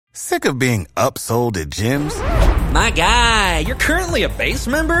Sick of being upsold at gyms? My guy, you're currently a base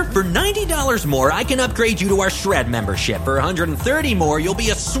member. For $90 more, I can upgrade you to our Shred membership. For $130 more, you'll be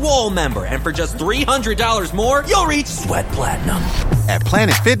a Swole member. And for just $300 more, you'll reach Sweat Platinum. At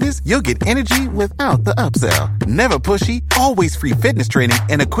Planet Fitness, you'll get energy without the upsell. Never pushy, always free fitness training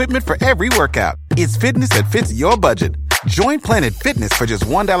and equipment for every workout. It's fitness that fits your budget. Join Planet Fitness for just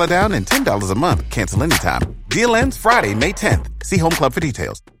 $1 down and $10 a month. Cancel anytime. Deal ends Friday, May 10th. See Home Club for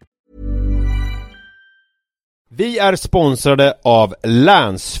details. Vi är sponsrade av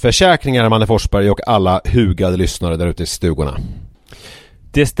Länsförsäkringar, Manne Forsberg, och alla hugade lyssnare där ute i stugorna.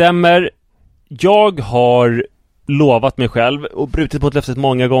 Det stämmer. Jag har lovat mig själv och brutit mot löftet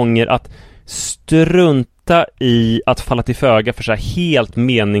många gånger att strunta i att falla till föga för så här helt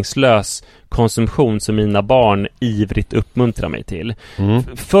meningslös konsumtion som mina barn ivrigt uppmuntrar mig till.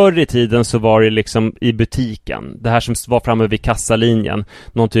 Förr i tiden så var det liksom i butiken, det här som var framme vid kassalinjen,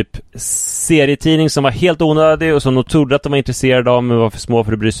 någon typ serietidning som var helt onödig och som de trodde att de var intresserade av men var för små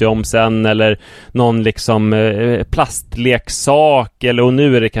för att bry sig om sen, eller någon liksom plastleksak, eller och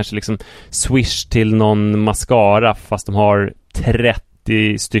nu är det kanske liksom Swish till någon mascara fast de har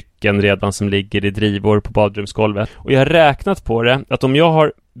 30 stycken redan som ligger i drivor på badrumsgolvet. Och jag har räknat på det att om jag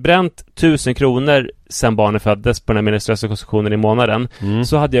har bränt 1000 kronor sen barnen föddes på den här meningslösa konsumtionen i månaden,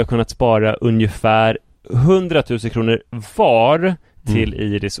 så hade jag kunnat spara ungefär 100 000 kronor var till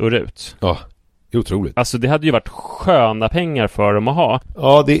Iris och Rut. Ja, otroligt. Alltså det hade ju varit sköna pengar för dem att ha.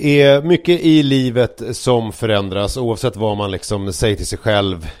 Ja, det är mycket i livet som förändras oavsett vad man liksom säger till sig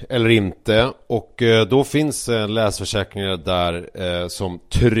själv eller inte. Och då finns Länsförsäkringar där som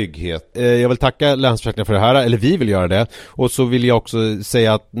trygghet. Jag vill tacka Länsförsäkringar för det här, eller vi vill göra det. Och så vill jag också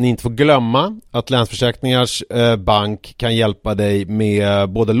säga att ni inte får glömma att Länsförsäkringars bank kan hjälpa dig med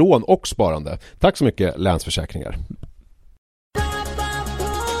både lån och sparande. Tack så mycket, Länsförsäkringar.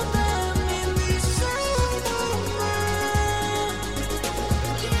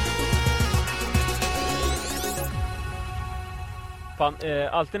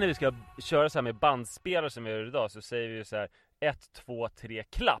 Alltid när vi ska köra så här med bandspelare som vi gör idag så säger vi ju så här 1, 2, 3,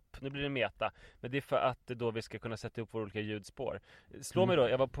 klapp. Nu blir det meta. Men det är för att då vi ska kunna sätta upp våra olika ljudspår. Slå mig då,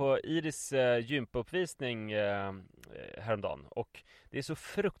 jag var på Iris gympauppvisning häromdagen. Och det är så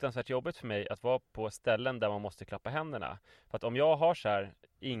fruktansvärt jobbigt för mig att vara på ställen där man måste klappa händerna. För att om jag har så här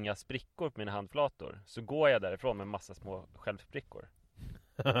inga sprickor på mina handflator så går jag därifrån med massa små självsprickor.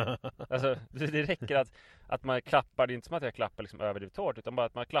 Alltså det räcker att man klappar. Det är inte som att jag klappar liksom överdrivet hårt, utan bara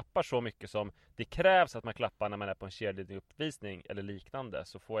att man klappar så mycket som det krävs att man klappar när man är på en cheerleading-uppvisning eller liknande,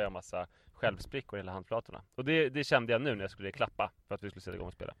 så får jag massa självsprickor i hela handflatorna. Och det kände jag nu när jag skulle klappa för att vi skulle sätta igång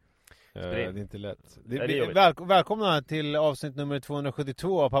och spela. Det är inte lätt. Välkomna till avsnitt nummer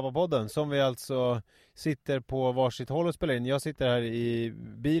 272 av Pappapodden, som vi alltså sitter på varsitt håll och spelar in. Jag sitter här i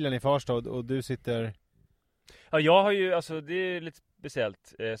bilen i Farstad och du sitter... Ja, jag har ju, alltså det är lite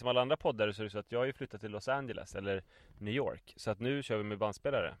speciellt. Som alla andra poddar så är det så att jag har ju flyttat till Los Angeles eller New York. Så att nu kör vi med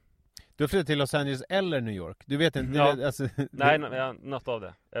bandspelare. Du har flyttat till Los Angeles eller New York? Du vet inte? Ja. Alltså, Nej, något av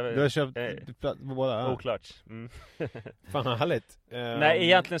det. Du har köpt på båda? Ja. Oklart. Fan, härligt. Nej,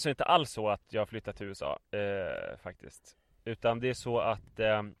 egentligen så är det inte alls så att jag har flyttat till USA faktiskt. Utan det är så att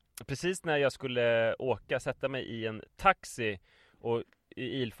precis när jag skulle sätta mig i en taxi och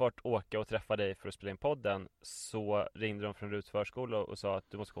i ilfart åka och träffa dig för att spela in podden, så ringde de från Ruts förskola och sa att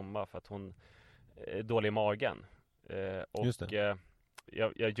du måste komma för att hon är dålig i magen. Och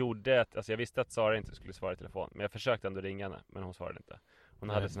jag gjorde alltså jag visste att Sara inte skulle svara i telefon, men jag försökte ändå ringa henne, men hon svarade inte. Hon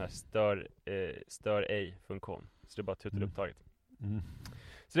hade sån här stör ej-funktion, så det bara tutade upptaget.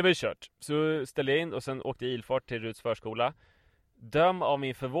 Så det var ju kört. Så ställde jag in och sen åkte jag ilfart till Ruts förskola. Döm av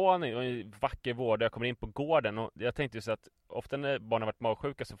min förvåning och en vacker vård. Jag kommer in på gården och jag tänkte ju så att ofta när barn har varit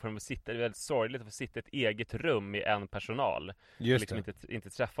magsjuka så får de sitta, det är väldigt sorgligt att få sitta i ett eget rum med en personal. Just liksom inte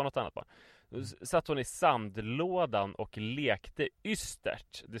träffa något annat barn. Då satt hon i sandlådan och lekte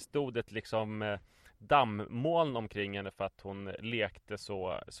ystert. Det stod ett liksom dammmoln omkring henne för att hon lekte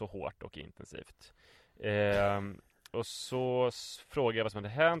så hårt och intensivt. Och så frågade jag vad som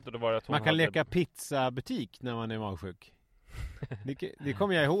hade hänt och då var det att hon man kan leka pizzabutik när man är magsjuk. Det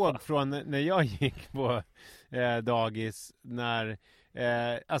kommer jag ihåg från när jag gick på dagis när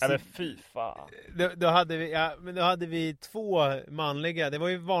alltså, men fy fan. Då hade vi 2 manliga. Det var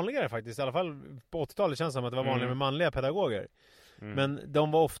ju vanligare faktiskt, i alla fall på 80-talet känns det som att det var vanligare med manliga pedagoger. Men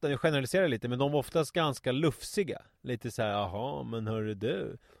de var ofta, jag generaliserar lite, men de var oftast ganska lufsiga. Lite så här, jaha, men hörru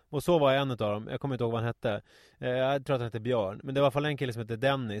du. Och så var en av dem, jag kommer inte ihåg vad han hette. Jag tror att han hette Björn. Men det var i alla fall en kille som hette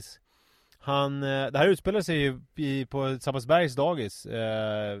Dennis. Det här utspelade sig ju på Sabbatsbergs dagis,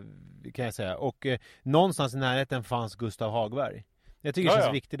 kan jag säga. Och någonstans i närheten fanns Gustav Hagberg. Jag tycker det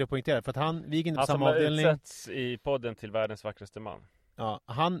känns viktigt att poängtera. För att vi gick inte på samma avdelning. Han som utsätts i podden till världens vackraste man. Ja,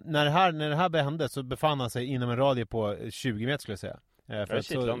 när det här hände så befann han sig inom en radie på 20 meter skulle jag säga. Det är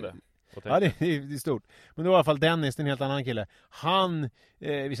kittlande. Ja, det är stort. Men då var i alla fall Dennis, en helt annan kille.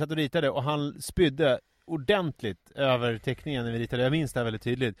 Vi satt och ritade och han spydde ordentligt över teckningen när vi ritade. Jag minns det här väldigt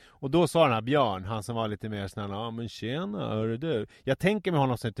tydligt. Och då sa den här Björn, han som var lite mer snäll, men tjena, hörru du. Jag tänker med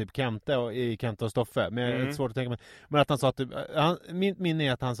honom som typ Kente och Stoffe. Men det är svårt att tänka mig. Men att han sa typ, min minne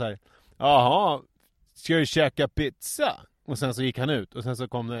är att han sa, jaha, ska du käka pizza? Och sen så gick han ut. Och sen så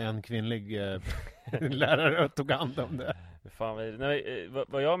kom det en kvinnlig lärare och tog hand om det. Fan,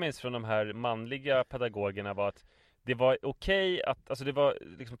 vad jag minns från de här manliga pedagogerna var att det var okej att, alltså det var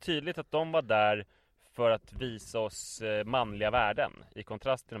liksom tydligt att de var där för att visa oss manliga värden i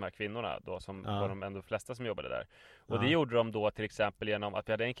kontrast till de här kvinnorna då, som var de ändå flesta som jobbade där. Och det gjorde de då till exempel genom att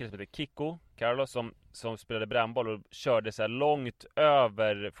vi hade en kille som heter Kikko Carlos som spelade brännboll och körde så här långt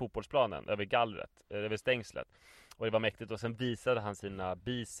över fotbollsplanen, över gallret, över stängslet. Och det var mäktigt. Och sen visade han sina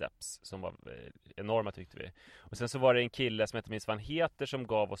biceps som var enorma tyckte vi. Och sen så var det en kille som heter minst vad han heter som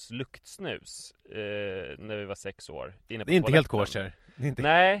gav oss luktsnus när vi var 6 år. Det är inte helt kosher.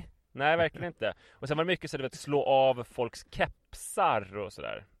 Nej, verkligen inte. Och sen var det mycket så att slå av folks kepsar och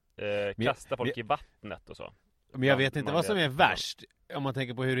sådär. Kasta folk i vattnet och så. Men jag vet inte vad som är värst om man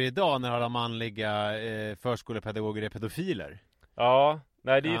tänker på hur det är idag när alla manliga förskolepedagoger är pedofiler. Ja,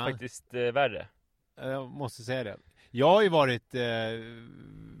 nej det är ju faktiskt värre. Jag måste säga det. Jag har ju varit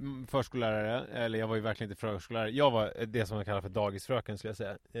förskollärare, eller jag var ju verkligen inte förskollärare. Jag var det som man kallar för dagisfröken skulle jag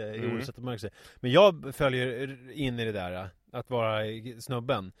säga. Men jag följer in i det där att vara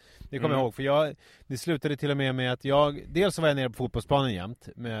snubben. Det kommer jag ihåg, för det slutade till och med att dels så var jag nere på fotbollsplanen jämt,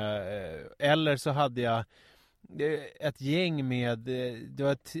 eller så hade jag ett gäng med, det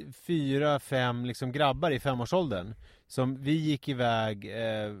var 4-5 liksom grabbar i 5-årsåldern som vi gick iväg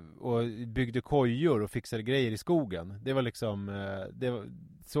och byggde kojor och fixade grejer i skogen. Det var liksom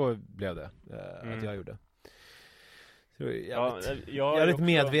så blev det att jag gjorde. Så jävligt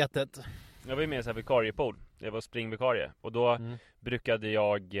medvetet. Jag var ju med i en vikariepool. Jag var springvikarie och då brukade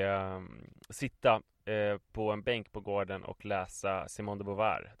jag sitta på en bänk på gården och läsa Simone de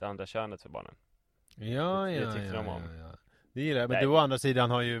Beauvoir, Det andra könet för barnen. Ja. Det gillar jag. Men du å andra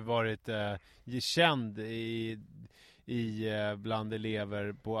sidan har ju varit känd bland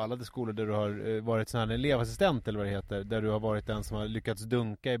elever på alla de skolor där du har varit sån här elevassistent eller vad det heter, där du har varit den som har lyckats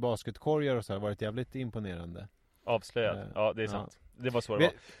dunka i basketkorgar och så, har varit jävligt imponerande. Avslöjad. Ja, det är sant. Det var så det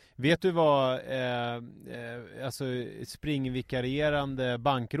var. Vet du vad alltså springvikarierande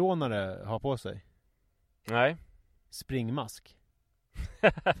bankrånare har på sig? Nej. Springmask.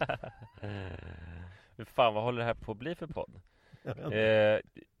 Fan, vad håller det här på att bli för podd?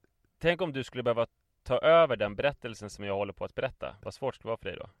 Tänk om du skulle behöva ta över den berättelsen som jag håller på att berätta. Vad svårt skulle det vara för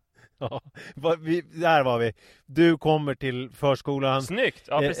dig då? Ja, där var vi. Du kommer till förskolan. Snyggt,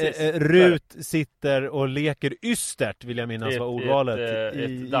 ja precis. Rut sitter och leker ystert, vill jag minnas var ordvalet.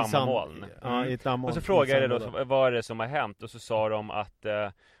 I ett dammoln. I ett dammoln. Och så frågade jag då, vad är det som har hänt? Och så sa de att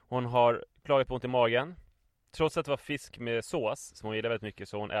hon har klagat på ont i magen. Trots att det var fisk med sås, som hon gillar väldigt mycket,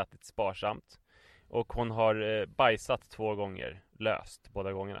 så hon ätit sparsamt. Och hon har bajsat 2 gånger, löst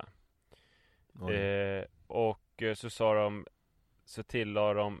båda gångerna. Och så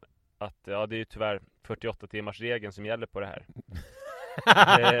tillade de att det är ju tyvärr 48 timmars regeln som gäller på det här.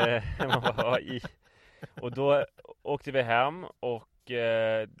 Och då åkte vi hem och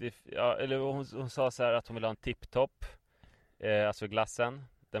hon sa så här att hon ville ha en tipptopp, alltså glassen,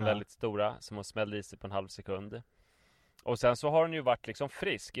 den väldigt stora som hon smällde i sig på en halv sekund. Och sen så har hon ju varit liksom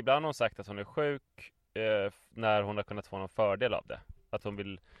frisk. Ibland har hon sagt att hon är sjuk när hon har kunnat få någon fördel av det. Att hon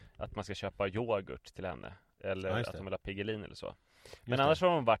vill att man ska köpa yoghurt till henne. Eller att hon vill ha Piggelin eller så. Men annars har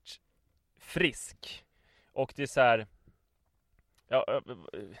hon varit frisk. Och det är så här,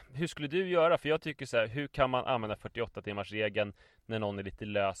 hur skulle du göra? För jag tycker så här, hur kan man använda 48 timmars regeln när någon är lite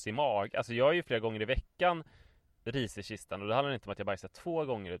lös i mag? Alltså jag är ju flera gånger i veckan ris i kistan. Och det handlar inte om att jag bajsar 2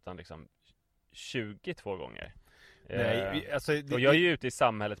 gånger utan liksom 22 gånger. Nej, alltså, och jag är ju ute i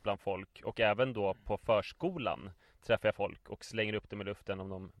samhället bland folk. Och även då på förskolan träffar jag folk och slänger upp dem i luften om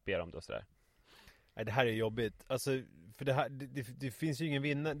de ber om det och sådär. Nej, det här är jobbigt. Alltså, för det finns ju ingen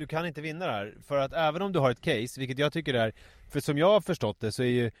vinnare. Du kan inte vinna det här. För att även om du har ett case, vilket jag tycker är, för som jag har förstått det så är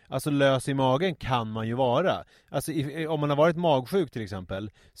ju, alltså lös i magen kan man ju vara. Alltså om man har varit magsjuk till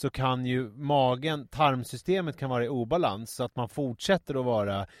exempel, så kan ju tarmsystemet kan vara i obalans, så att man fortsätter att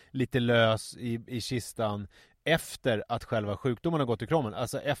vara lite lös i kistan efter att själva sjukdomen har gått i kroppen,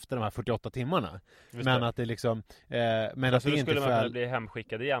 alltså efter de här 48 timmarna. Men att det liksom men att det skulle inte man kunna bli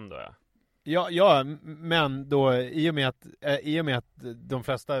hemskickad igen då, ja? Ja, men då i och med att de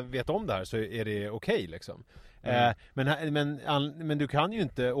flesta vet om det här så är det okej liksom. Men du kan ju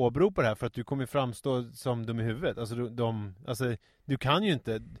inte åberopa det här för att du kommer framstå som dum i huvudet. Alltså du kan ju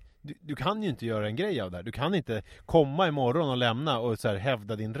inte du kan ju inte göra en grej av det här. Du kan inte komma imorgon och lämna och så här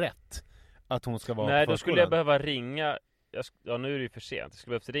hävda din rätt att hon ska vara på Nej, förskolan. då skulle jag behöva ringa. Ja, nu är det ju för sent. Jag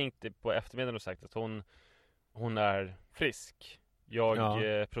skulle behöva ringt på eftermiddagen och sagt att hon är frisk. Jag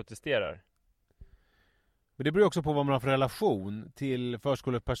protesterar. Men det beror också på vad man har för relation till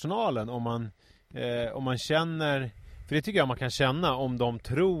förskolepersonalen. Om man känner, för det tycker jag man kan känna om de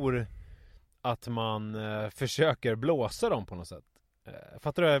tror att man försöker blåsa dem på något sätt.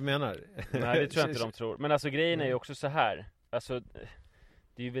 Fattar du vad jag menar? Nej, det tror jag inte de tror. Men alltså grejen är ju också så här. Alltså,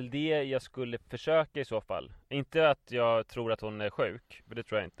 det är ju väl det jag skulle försöka i så fall. Inte att jag tror att hon är sjuk, för det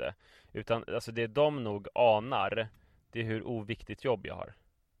tror jag inte. Utan alltså det de nog anar, det är hur oviktigt jobb jag har.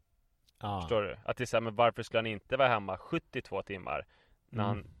 Förstår du? Att det är så här, men varför skulle han inte vara hemma 72 timmar när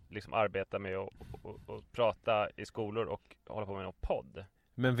han liksom arbetar med att prata i skolor och hålla på med någon podd?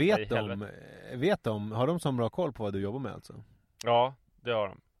 Men vet de, har de så bra koll på vad du jobbar med alltså? Ja, det har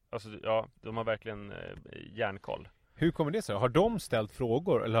de. Alltså, ja, de har verkligen järnkoll. Hur kommer det sig? Har de ställt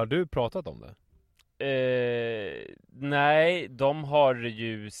frågor eller har du pratat om det? Nej, de har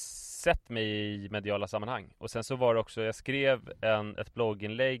ju sett mig i mediala sammanhang. Och sen så var det också, jag skrev ett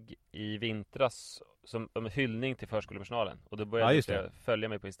blogginlägg i vintras som en hyllning till förskolepersonalen. Och då började jag följa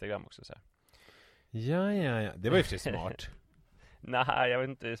mig på Instagram också så här. Ja. Det var ju för sig smart. Nej, jag vet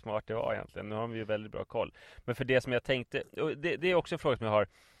inte hur smart det var egentligen. Nu har de ju väldigt bra koll. Men för det som jag tänkte, och det är också en fråga som jag har.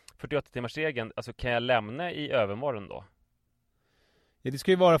 48-timmarsregeln, alltså kan jag lämna i övermorgon då? Ja, det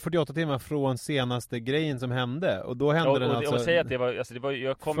ska ju vara 48 timmar från senaste grejen som hände. Och då hände den alltså. Och säg att det var,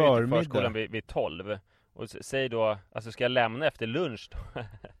 jag kom ju till förskolan vid 12. Och säg då, alltså ska jag lämna efter lunch då?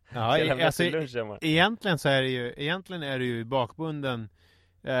 Ja, alltså, egentligen är det ju bakbunden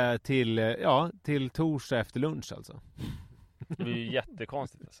till torsdag efter lunch alltså. Det är ju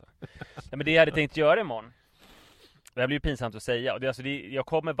jättekonstigt alltså. Nej, men det jag hade tänkt göra imorgon, det blir ju pinsamt att säga. Och jag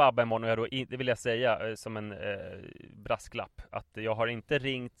kommer babba imorgon och det vill jag säga som en brasklapp. Att jag har inte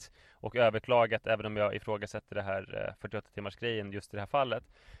ringt och överklagat, även om jag ifrågasätter det här 48-timmars grejen just i det här fallet.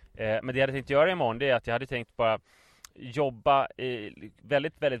 Men det jag hade tänkt göra imorgon, det är att jag hade tänkt bara jobba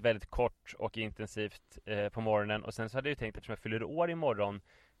väldigt, väldigt, väldigt kort och intensivt på morgonen. Och sen så hade jag tänkt, eftersom jag fyller år imorgon,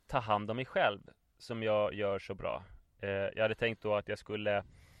 ta hand om mig själv, som jag gör så bra. Jag hade tänkt då att jag skulle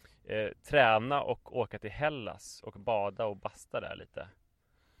träna och åka till Hellas och bada och basta där lite.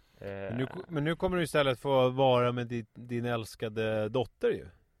 Men nu kommer du istället få vara med din älskade dotter ju.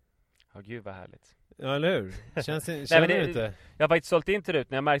 Ja, gud vad härligt. Ja, eller hur? Känner du inte? Jag har faktiskt sålt in till Rut.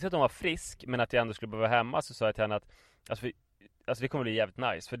 När jag märkte att hon var frisk, men att jag ändå skulle behöva vara hemma, så sa jag till henne att alltså det kommer bli jävligt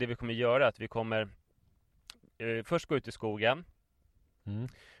nice. För det vi kommer göra är att vi kommer först gå ut i skogen.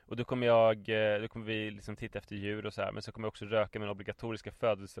 Och då kommer vi liksom titta efter djur och så här. Men så kommer jag också röka min obligatoriska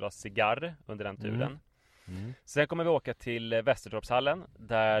födelsedagscigarr under den turen. Sen kommer vi åka till Västertorpshallen,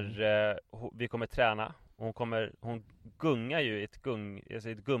 där vi kommer träna. Hon gungar ju ett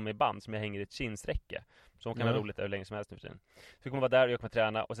gummiband som jag hänger i ett kinsträcke. Så hon kan ha roligt hur länge som helst nu för tiden. Så vi kommer vara där och jag kommer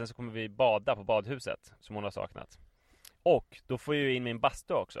träna. Och sen så kommer vi bada på badhuset, som hon har saknat. Och då får jag ju in min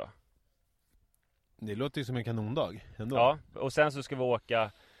bastu också. Det låter ju som en kanondag ändå. Ja, och sen så ska vi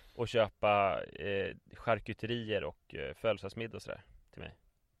åka och köpa charkuterier och födelsedagsmiddag och sådär till mig.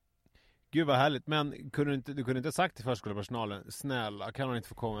 Gud vad härligt, men du kunde inte sagt till förskolepersonalen: snälla, kan hon inte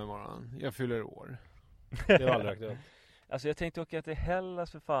få komma imorgon? Jag fyller år. Det var aldrig aktuellt. Alltså jag tänkte åka till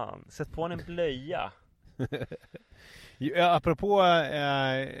Hellas för fan. Sätt på en blöja. Apropå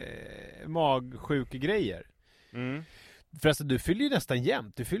magsjukegrejer. Förresten, du fyller ju nästan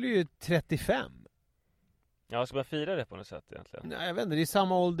jämnt. Du fyller ju 35. Ja, ska man fira det på något sätt egentligen? Nej, jag vet inte, det är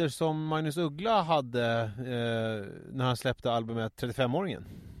samma ålder som Magnus Uggla hade när han släppte albumet 35-åringen.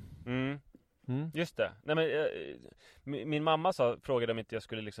 Just det. Nej, men, min mamma frågade om inte jag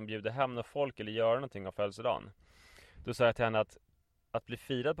skulle liksom bjuda hem någon folk eller göra någonting av födelsedagen. Då sa jag till henne att bli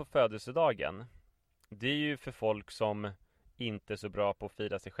firad på födelsedagen, det är ju för folk som inte är så bra på att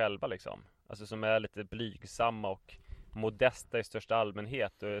fira sig själva liksom. Alltså som är lite blygsamma och modesta i största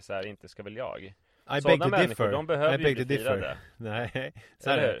allmänhet och så här, inte ska väl jag. Sådana människor, de behöver ju bli firade. Nej, så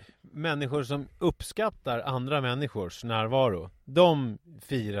här, människor som uppskattar andra människors närvaro, de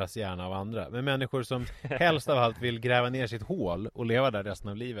firas gärna av andra. Men människor som helst av allt vill gräva ner sitt hål och leva där resten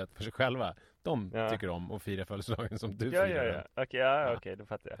av livet för sig själva, de tycker om att fira födelsedagen som du firar. Okej, då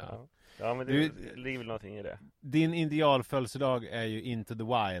fattar jag. Ja, men det ligger väl någonting i det. Din idealfödelsedag är ju Into the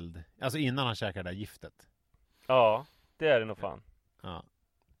Wild. Alltså innan han käkar det där giftet. Ja, det är det nog fan. Ja.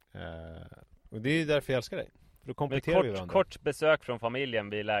 Och det är ju därför jag älskar dig. För då kompletterar vi varandra. Kort besök från familjen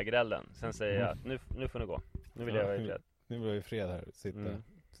vid lägerelden. Sen säger jag att nu får ni gå. Nu vill jag vara i fred. Nu vill jag i fred här.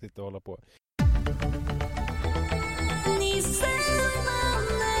 Sitta och hålla på.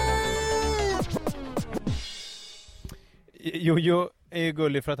 Jojo är ju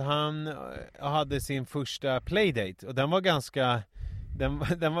gullig för att han hade sin första playdate. Och den var ganska... Den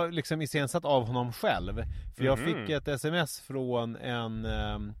var liksom iscensatt av honom själv. För jag fick ett sms från en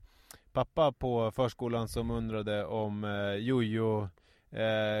pappa på förskolan som undrade om Jojo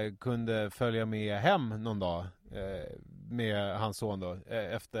kunde följa med hem någon dag med hans son då,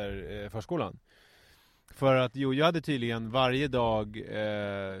 efter förskolan. För att Jojo hade tydligen varje dag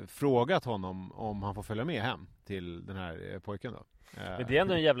frågat honom om han får följa med hem till den här pojken då. Men det är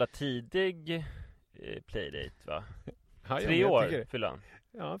ändå en jävla tidig playdate, va? Ja, 3 år fyller han.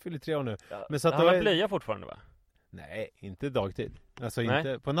 Ja, han fyller 3 år nu. Ja, men så att han har blöja fortfarande, va? Nej, inte dagtid. Alltså Nej.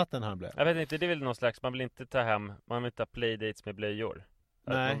 inte på natten har han blöja. Jag vet inte, det är väl någon slags, man vill inte ta hem, man vill inte ha playdates med blöjor.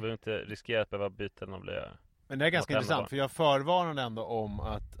 Nej. Man vill inte riskera att behöva byta någon blöja. Men det är ganska intressant, för jag förvarnade ändå om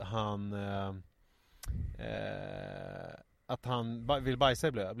att han vill bajsa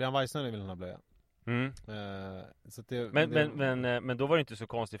i blöja. Blir han bajsnödig vill han ha blöja. Så det, men då var det inte så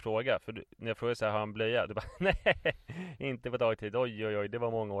konstig fråga. För när jag frågade så här, har han blöja? Du bara, nej, inte på dagtid. Oj, det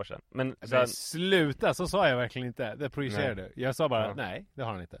var många år sedan. Men sluta, så sa jag verkligen inte. Det projicerade du. Jag sa bara, nej, det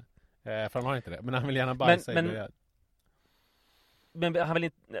har han inte. För han har inte det. Men han vill gärna bajsa i blöja. Men han vill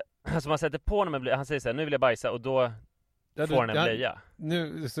inte, alltså man sätter på honom en blöja. Han säger så här, nu vill jag bajsa. Och då får han en blöja.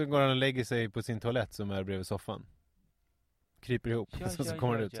 Nu så går han och lägger sig på sin toalett som är bredvid soffan. Kryper ihop, så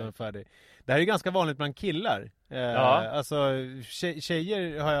kommer det ut så är färdig. Det här är ganska vanligt bland killar. Alltså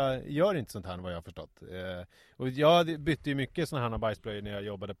tjejer gör inte sånt här vad jag har förstått. Och jag bytte ju mycket såna här bajsblöjor när jag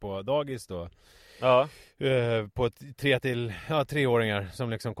jobbade på dagis då. Ja. På 3-åringar som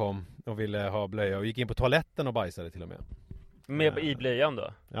liksom kom och ville ha blöja och gick in på toaletten och bajsade till och med. I blöjan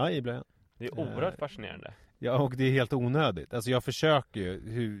då? Ja, i blöjan. Det är oerhört fascinerande. Ja, och det är helt onödigt. Alltså jag försöker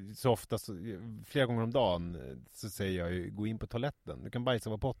ju så ofta, flera gånger om dagen så säger jag ju, gå in på toaletten. Du kan bajsa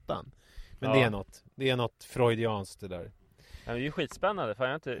på pottan. Men det är något freudianskt det där. Ja, det är ju skitspännande,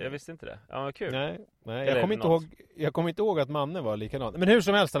 för jag visste inte det. Ja, vad kul. Nej, jag kommer inte ihåg att mannen var likadan. Men hur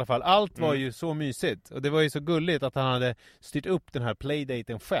som helst i alla fall, allt var ju så mysigt. Och det var ju så gulligt att han hade styrt upp den här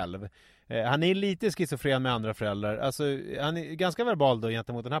playdaten själv. Han är lite schizofren med andra föräldrar. Alltså, han är ganska verbal då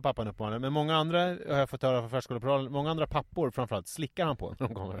gentemot den här pappan uppenbarligen. Men många andra, har jag fått höra från förskolepersonalen, många andra pappor framförallt slickar han på när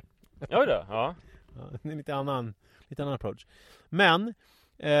de kommer. Ja då, ja. Det är lite annan approach. Men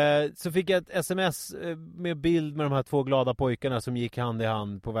så fick jag ett sms med bild med de här 2 glada pojkarna som gick hand i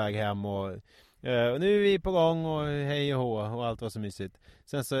hand på väg hem och nu är vi på gång och hej och hå och allt var så mysigt.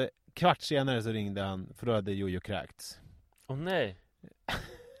 Sen så kvart senare så ringde han, för då hade Jojo kräkts. Åh nej.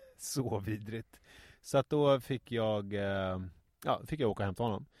 Så vidrigt. Så att då fick jag åka hem till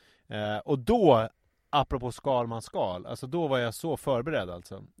honom. Och då, apropå Skalman skal, alltså då var jag så förberedd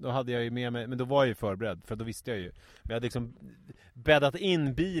alltså. Då hade jag ju med mig, men då var jag ju förberedd, för då visste jag ju. Men jag hade liksom bäddat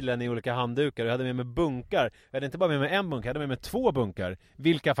in bilen i olika handdukar. Jag hade med mig bunkar. Jag hade inte bara med mig en bunkar, jag hade med mig 2 bunkar.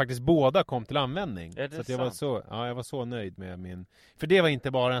 Vilka faktiskt båda kom till användning. Är det så att jag var så nöjd med min. För det var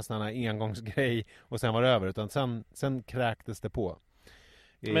inte bara en sån här engångsgrej och sen var det över, utan sen kräktes det på.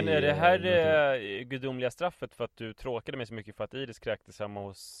 Men är det här gudomliga straffet för att du tråkade mig så mycket för att Iris kräktes hemma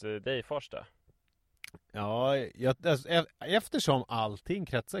hos dig i Farsta? Ja, eftersom allting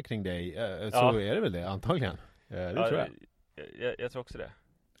kretsar kring dig så är det väl det, antagligen. Det tror jag. Jag tror också det.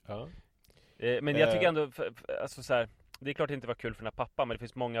 Ja. Men jag tycker ändå, alltså så här, det är klart det inte var kul för den här pappan, men det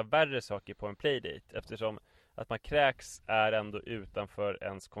finns många värre saker på en playdate. Eftersom att man kräks är ändå utanför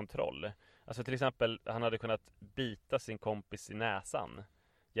ens kontroll. Alltså till exempel, han hade kunnat bita sin kompis i näsan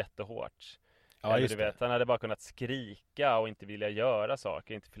jättehårt. Ja, eller du vet, han hade bara kunnat skrika och inte vilja göra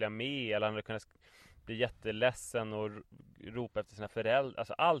saker, inte följa med, eller han hade kunnat bli jätteledsen och ropa efter sina föräldrar.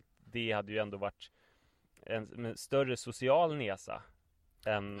 Alltså allt det hade ju ändå varit en större social nesa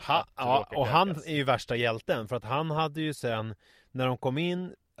än och han är ju värsta hjälten, för att han hade ju sen, när de kom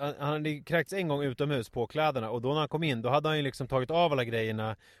in, han hade kräkts en gång utomhus på kläderna, och då när han kom in, då hade han ju liksom tagit av alla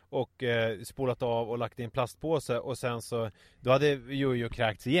grejerna och spolat av och lagt i en plastpåse, och sen så då hade Jojo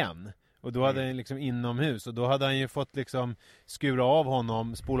kräkts igen. Och då hade han liksom inomhus, och då hade han ju fått liksom skura av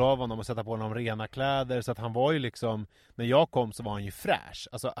honom, spola av honom och sätta på honom rena kläder, så att han var ju liksom, när jag kom så var han ju fräsch.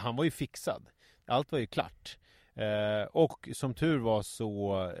 Alltså han var ju fixad. Allt var ju klart. Och som tur var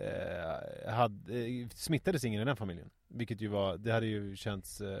så smittades ingen i den familjen. Vilket ju var, det hade ju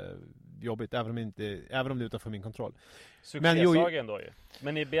känts jobbigt, även om det är utanför min kontroll. Succésagen då ju.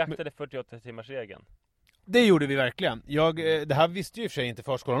 Men ni beaktade 48 timmars regeln. Det gjorde vi verkligen. Det här visste ju i och för sig inte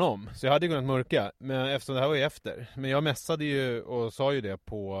förskolan om. Så jag hade ju kunnat mörka. Men eftersom det här var ju efter. Men jag mässade ju och sa ju det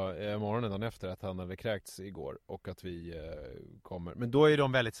på morgonen dagen efter att han hade kräkts igår. Och att vi kommer. Men då är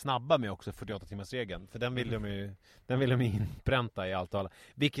de väldigt snabba med också 48-timmarsregeln. För den vill de ju inpränta i allt och alla.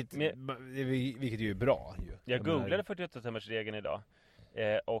 Vilket ju är bra. Ju. Jag googlade 48-timmarsregeln idag.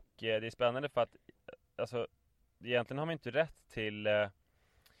 Och det är spännande för att alltså, egentligen har man inte rätt till...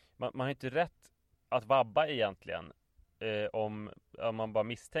 Man har inte rätt att vabba egentligen om man bara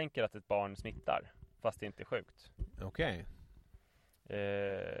misstänker att ett barn smittar fast det inte är sjukt. Okej.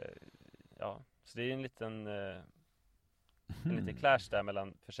 Ja, så det är en liten clash där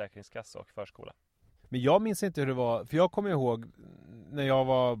mellan försäkringskassa och förskola. Men jag minns inte hur det var, för jag kommer ihåg när jag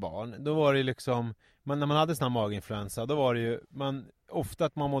var barn, då var det liksom, när man hade sån här maginfluensa, då var det ju ofta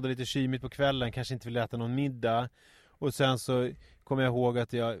att man mådde lite kymigt på kvällen, kanske inte ville äta någon middag. Och sen så kommer jag ihåg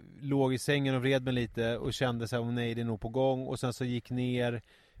att jag låg i sängen och vred mig lite och kände så här, nej det är nog på gång. Och sen så gick ner,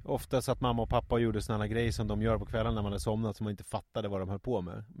 ofta så att mamma och pappa gjorde såna grejer som de gör på kvällen när man hade somnat, så man inte fattade vad de höll på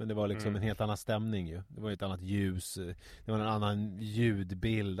med. Men det var liksom en helt annan stämning ju. Det var ett annat ljus, det var en annan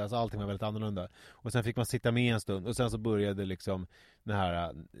ljudbild, alltså allting var väldigt annorlunda. Och sen fick man sitta med en stund och sen så började liksom det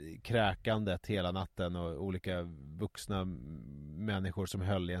här kräkandet hela natten och olika vuxna människor som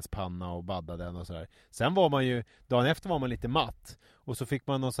höll i ens panna och baddade den och sådär. Sen var man ju, dagen efter var man lite matt och så fick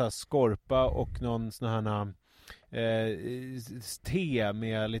man någon så här skorpa och någon sån här te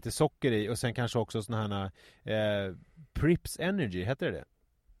med lite socker i och sen kanske också sån här Prips Energy, heter det?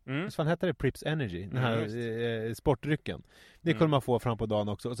 Vad fan hette det? Prips Energy, den här sportdrycken. Det kunde man få fram på dagen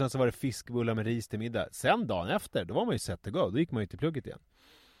också. Och sen så var det fiskbullar med ris till middag. Sen dagen efter, då var man ju set to go. Då gick man ju till plugget igen.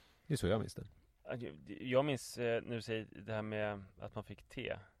 Det är så jag minns det. Jag minns, när du säger det här med att man fick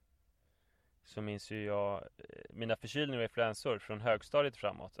te, så minns ju jag mina förkylningar och influensor från högstadiet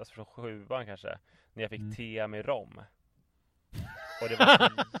framåt, alltså från 7:an kanske, när jag fick te med rom. Och det var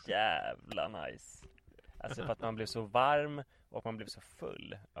så jävla nice. Alltså för att man blev så varm och man blev så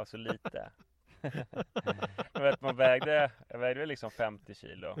full, alltså lite. Jag vägde liksom 50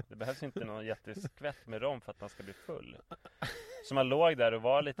 kilo. Det behövs inte någon jätteskvätt med rom för att man ska bli full. Så man låg där och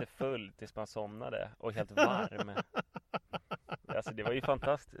var lite full tills man somnade och helt varm. Alltså det var ju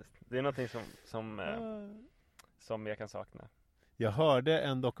fantastiskt. Det är någonting som jag kan sakna. Jag hörde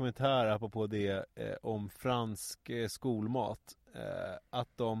en dokumentär apropå det om fransk skolmat. Att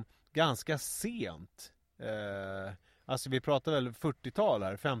de ganska sent, alltså vi pratar väl 40-tal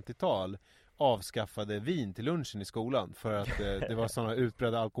här, 50-tal, avskaffade vin till lunchen i skolan för att det var sådana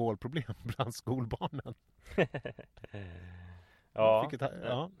utbredda alkoholproblem bland skolbarnen. Ja,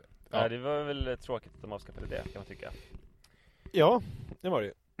 det var väl tråkigt att de avskaffade det, kan man tycka. Ja, det var det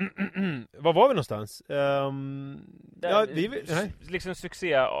ju. Var var vi någonstans? Liksom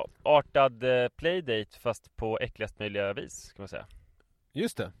succéartad playdate fast på äckligast möjliga vis, kan man säga.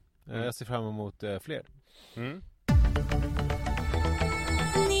 Just det. Jag ser fram emot fler.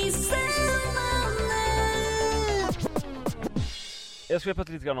 Jag skulle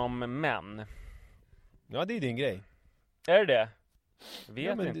prata lite grann om män. Ja, det är din grej. Är det?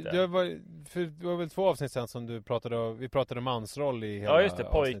 Vet inte. Det var väl 2 avsnitt sen som vi pratade mansroll i hela. Ja, just det,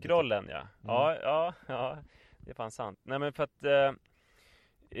 pojkrollen, ja. Ja, det är fan sant. Nej, men för att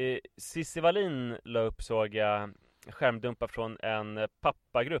Cissi Wallin la upp, såg jag, skärmdumpar från en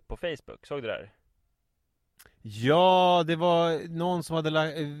pappagrupp på Facebook. Såg du det där? Ja, det var någon som hade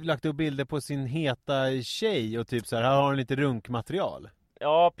lagt upp bilder på sin heta tjej och typ så här har hon lite runkmaterial.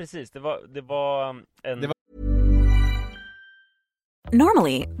 Ja, precis. Det var en...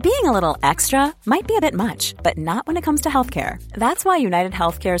 Normally, being a little extra might be a bit much, but not when it comes to healthcare. That's why United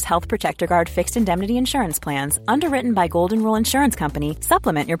Healthcare's Health Protector Guard fixed indemnity insurance plans, underwritten by Golden Rule Insurance Company,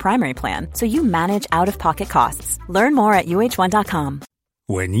 supplement your primary plan so you manage out-of-pocket costs. Learn more at uh1.com.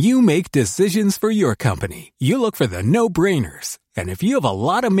 When you make decisions for your company, you look for the no-brainers. And if you have a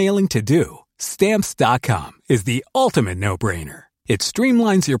lot of mailing to do, Stamps.com is the ultimate no-brainer. It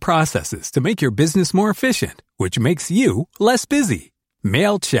streamlines your processes to make your business more efficient, which makes you less busy.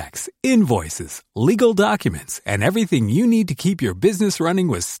 Mail checks, invoices, legal documents, and everything you need to keep your business running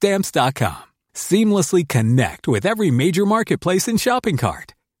with Stamps.com. Seamlessly connect with every major marketplace and shopping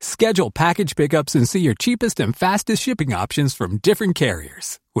cart. Schedule package pickups and see your cheapest and fastest shipping options from different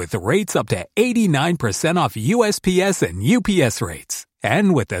carriers. With rates up to 89% off USPS and UPS rates.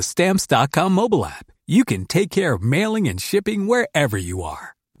 And with the Stamps.com mobile app, you can take care of mailing and shipping wherever you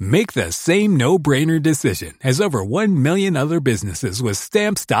are. Make the same no-brainer decision as over 1 million other businesses with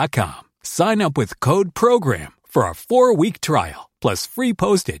Stamps.com. Sign up with code PROGRAM for a 4-week trial, plus free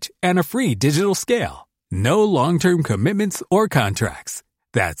postage and a free digital scale. No long-term commitments or contracts.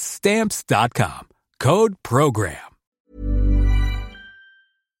 That's Stamps.com. Code Program.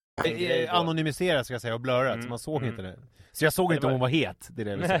 Anonymiserat ska jag säga och blurrat, så man såg inte det. Så jag såg inte om hon var het, det är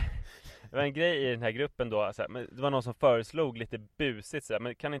det jag vill säga. Det var en grej i den här gruppen då, så här, men det var någon som föreslog lite busigt så här,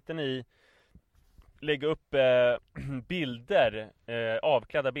 men kan inte ni lägga upp bilder,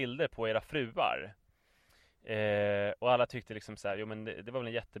 avklädda bilder på era fruar? Och alla tyckte liksom så här, jo men det var väl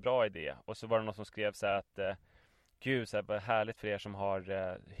en jättebra idé. Och så var det någon som skrev så här att gud, så här, vad härligt för er som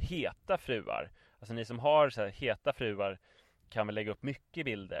har heta fruar. Alltså ni som har så här heta fruar kan väl lägga upp mycket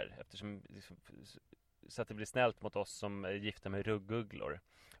bilder, eftersom liksom, så att det blir snällt mot oss som är gifta med ruggugglor.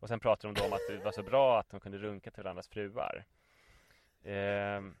 Och sen pratade de då om att det var så bra att de kunde runka till varandras fruar.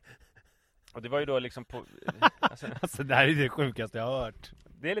 Och det var ju då liksom på... Alltså det här är det sjukaste jag har hört.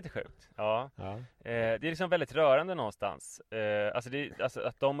 Det är lite sjukt, ja. Det är liksom väldigt rörande någonstans. Alltså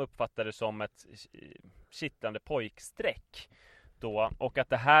att de uppfattar det som ett kittlande pojksträck då. Och att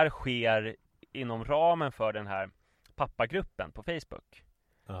det här sker inom ramen för den här pappagruppen på Facebook.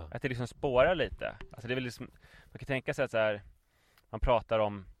 Att det liksom spårar lite. Alltså det är väl liksom, man kan tänka sig att så här, man pratar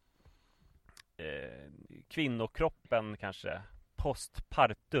om kvinnokroppen kanske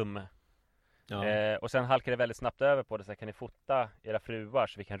postpartum. Och sen halkar det väldigt snabbt över på det, så här, kan ni fota era fruar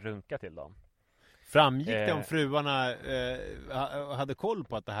så vi kan runka till dem. Framgick det om fruarna hade koll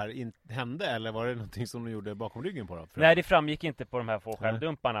på att det här hände, eller var det någonting som de gjorde bakom ryggen på dem? Nej, det framgick inte på de här få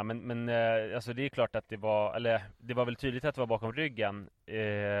skärmdumparna, men alltså det är klart att det var väl tydligt att det var bakom ryggen,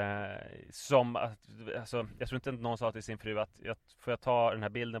 som att, alltså, jag tror inte någon sa till sin fru att får jag ta den här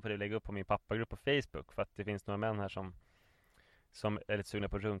bilden på det och lägga upp på min pappagrupp på Facebook, för att det finns några män här som är lite sugna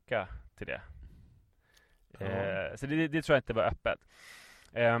på att runka till det. Så det tror jag inte var öppet.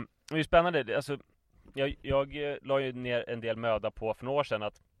 Det är ju spännande, alltså jag la ju ner en del möda på för några år sedan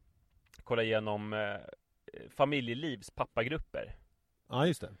att kolla igenom familjelivs pappagrupper. Ja,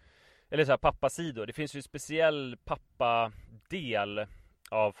 just det. Eller så här pappasidor. Det finns ju en speciell pappadel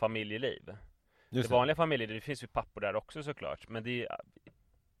av familjeliv. Just det vanliga familjeliv, det finns ju pappor där också såklart. Men det är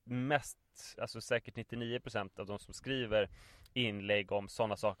mest, alltså säkert 99% av de som skriver inlägg om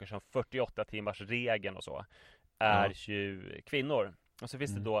sådana saker som 48 timmars regeln och så är ju kvinnor. Och så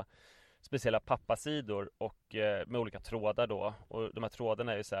finns det då speciella pappasidor och med olika trådar då. Och de här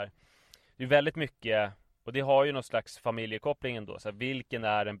trådarna är ju så här, det är väldigt mycket, och det har ju någon slags familjekoppling ändå. Så här, vilken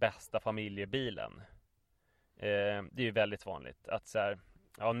är den bästa familjebilen? Det är ju väldigt vanligt att så här,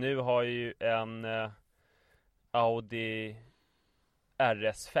 ja, nu har ju en Audi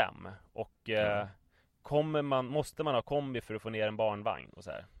RS5 och måste man ha kombi för att få ner en barnvagn och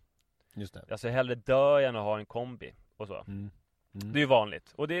så här. Just det. Alltså hellre dö än att ha en kombi och så. Det är ju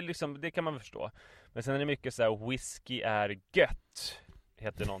vanligt. Och det är liksom, det kan man förstå. Men sen är det mycket så här, whisky är gött,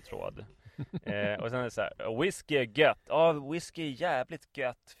 heter någon tråd. Och sen är det så här, whisky är gött. Ja, whisky är jävligt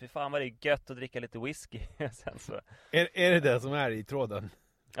gött. För fan vad det är gött att dricka lite whisky. Sen så. Är det som är i tråden?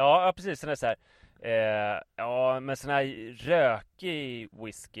 Ja, precis. Sen är det så här, ja, men sån här rökig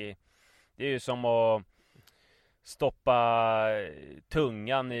whisky, det är ju som att stoppa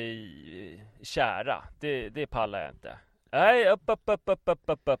tungan i kära. Det pallar jag inte. Nej,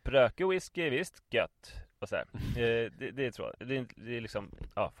 upp. Rökig whisky, visst, gött. Och så här. Det tror jag. Det är liksom,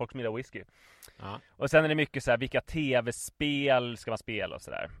 ja, folk som gillar whisky. Och sen är det mycket så här, vilka tv-spel ska man spela och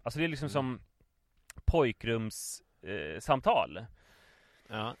sådär. Alltså det är liksom som pojkrums samtal.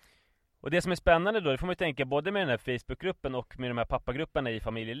 Ja. Och det som är spännande då, det får man ju tänka både med den här Facebookgruppen och med de här pappagrupperna i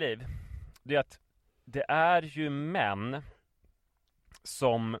familjeliv. Det är att det är ju män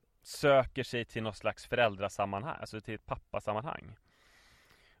som söker sig till något slags föräldrasammanhang, alltså till ett pappasammanhang.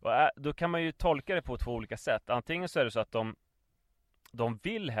 Och då kan man ju tolka det på två olika sätt. Antingen så är det så att de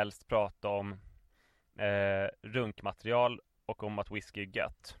vill helst prata om runkmaterial och om att whisky är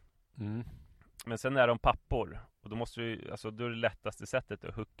gött. Men sen är de pappor, och då måste du, alltså, då är det lättaste sättet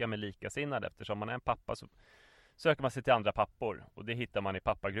att hooka med likasinnade, eftersom man är en pappa så söker man sig till andra pappor, och det hittar man i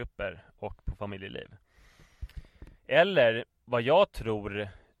pappagrupper och på familjeliv. Eller vad jag tror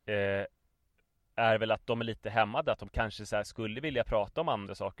är väl att de är lite hämmade, att de kanske så här skulle vilja prata om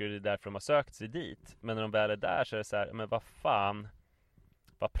andra saker, och det är därför de har sökt sig dit. Men när de väl är där så är det så här, men vad fan,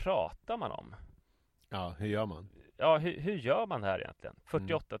 vad pratar man om? Ja, hur gör man? Ja, hur gör man här egentligen?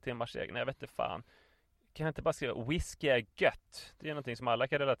 48 timmars egen, jag vet inte fan. Kan jag inte bara skriva whisky är gött? Det är någonting som alla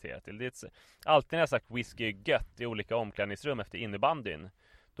kan relatera till. Det är alltid när jag har sagt whisky är gött i olika omklädningsrum efter innebandyn,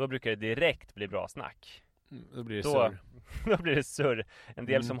 då brukar det direkt bli bra snack. Då blir det surr. Då blir det surr. En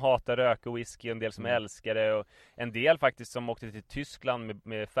del som hatar rök och whisky, en del som älskar det, och en del faktiskt som åkte till Tyskland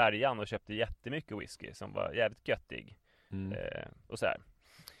med färjan och köpte jättemycket whisky som var jävligt göttig. Och så här.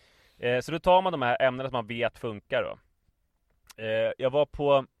 Så då tar man de här ämnena som man vet funkar då. Jag var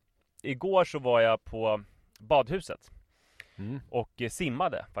på igår så var jag på badhuset och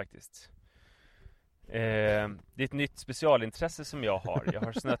simmade faktiskt. Det är ett nytt specialintresse som jag har. Jag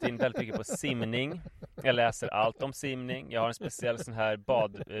har snöat in väldigt mycket på simning. Jag läser allt om simning. Jag har en speciell sån här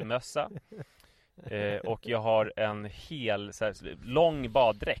badmössa. Och jag har en hel så här, lång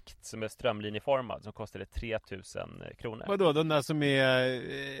baddräkt som är strömlinjeformad som kostade 3000 kronor. Vadå, den där som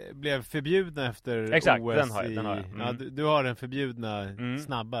blev förbjudna efter exakt, OS? Den har jag. Ja, du har den förbjudna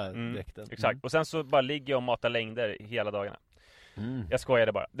snabba dräkten. Exakt, och sen så bara ligger jag och matar längder hela dagarna. Jag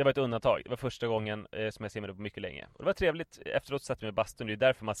skojade bara. Det var ett undantag. Det var första gången som jag simmade på mycket länge. Och det var trevligt. Efteråt satt jag med bastun. Det är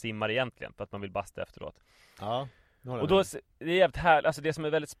därför man simmar egentligen. För att man vill basta efteråt. Ja. Och då, det är jävligt härligt. Alltså det som är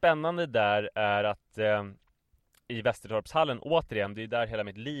väldigt spännande där är att i Västertorpshallen, återigen, det är där hela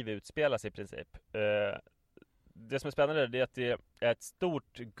mitt liv utspelas i princip. Det som är spännande är att det är ett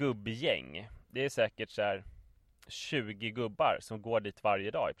stort gubbgäng. Det är säkert så här 20 gubbar som går dit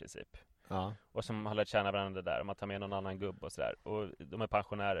varje dag i princip. Ja. Och som har lärt känna varandra där. Och man tar med någon annan gubb och sådär. Och de är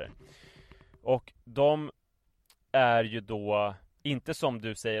pensionärer. Och de är ju då inte som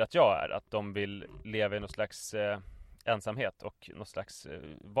du säger att jag är. Att de vill leva i någon slags ensamhet och någon slags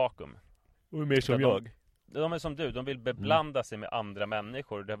vakuum. Och mer som jag. De är som du. De vill beblanda sig med andra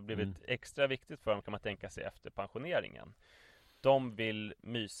människor. Det har blivit extra viktigt för dem, kan man tänka sig, efter pensioneringen. De vill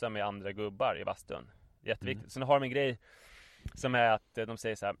mysa med andra gubbar i bastun. Jätteviktigt. Sen har de en grej som är att de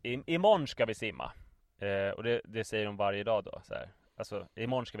säger så här: imorgon ska vi simma. Och det säger de varje dag då så här. Alltså,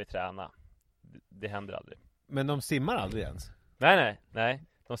 imorgon ska vi träna. Det händer aldrig. Men de simmar aldrig ens? Nej.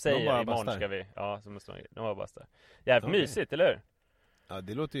 De säger imorgon bastar. Ska vi. Ja, som de bara bastar. Jävligt mysigt, eller hur? Ja,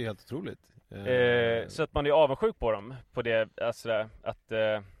 det låter ju helt otroligt. Så att man är avundsjuk på dem. På det, alltså, att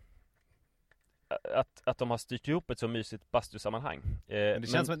de har styrt ihop ett så mysigt bastusammanhang. Det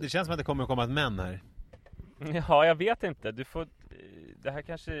känns som att det kommer att komma ett män här. Ja, jag vet inte. Det här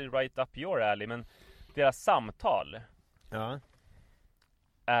kanske är right up your alley, men deras samtal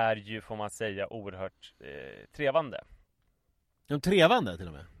är ju, får man säga, oerhört trevande. De trevande till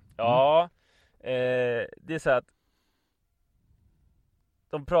och med? Ja, det är så att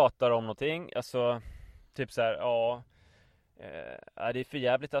de pratar om någonting, alltså typ så här, det är för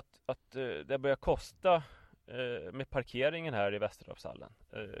jävligt att det börjar kosta med parkeringen här i Västertorpshallen.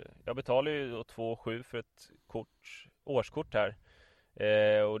 Jag betalar ju 2,7 för ett årskort här.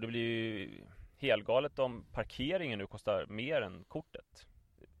 Och det blir ju helgalet om parkeringen nu kostar mer än kortet.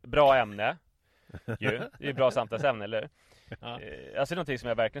 Bra ämne. Det är bra samtalsämne, eller? Ja. Alltså det är någonting som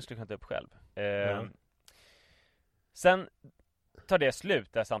jag verkligen skulle kunna ta upp själv. Sen tar det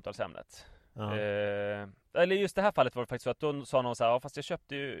slut, det här samtalsämnet. Eller just det här fallet var det faktiskt så att då sa någon så här: fast jag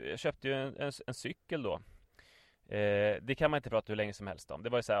köpte ju en cykel då. Det kan man inte prata hur länge som helst om. Det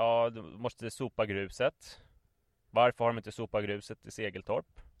var ju så här: du måste sopa gruset. Varför har de inte sopa gruset i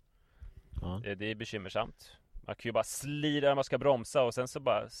Segeltorp? Det är bekymmersamt. Man kan ju bara slira när man ska bromsa och sen så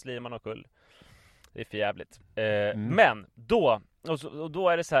bara slirar man omkull. Det är för jävligt. Men då och då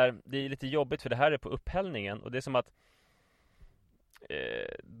är det så här, det är lite jobbigt för det här är på upphällningen och det är som att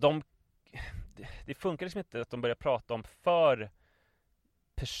det funkar liksom inte att de börjar prata om för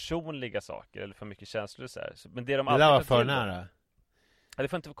personliga saker eller för mycket känslor så här. Men det där var för nära. Det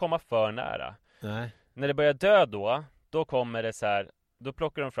får inte komma för nära. Nej. När det börjar dö då kommer det så här, då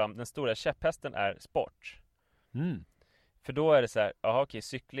plockar de fram den stora käpphästen är sport. För då är det så här, okej,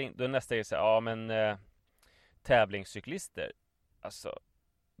 cykling, då är nästa grej så här, men tävlingscyklister, alltså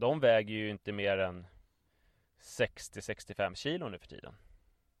de väger ju inte mer än 60-65 kilo nu för tiden.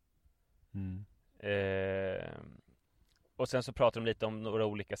 Och sen så pratar de lite om några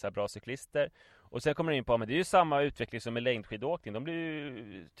olika så här bra cyklister. Och sen kommer de in på, men det är ju samma utveckling som med längdskidåkning. De blir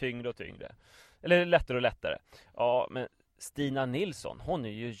ju tyngre och tyngre. Eller lättare och lättare. Ja, men Stina Nilsson, hon är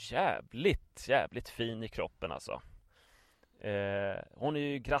ju jävligt fin i kroppen alltså. Hon är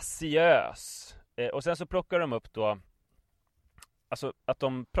ju graciös. Och sen så plockar de upp då, alltså att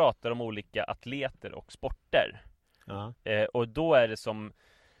de pratar om olika atleter och sporter. Och då är det som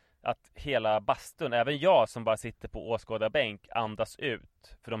att hela bastun, även jag som bara sitter på åskådarbänk, andas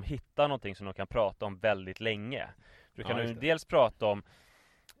ut. För de hittar någonting som de kan prata om väldigt länge. För du kan ju dels prata om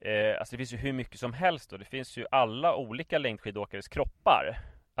alltså det finns ju hur mycket som helst då. Det finns ju alla olika längdskidåkares kroppar.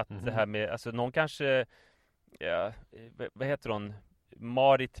 Att det här med, alltså någon kanske vad heter hon?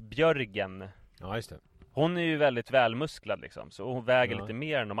 Marit Björgen. Ja, just det. Hon är ju väldigt välmusklad liksom. Så hon väger lite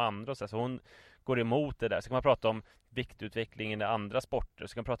mer än de andra. Så hon går emot det där. Så kan man prata om viktutvecklingen i andra sporter.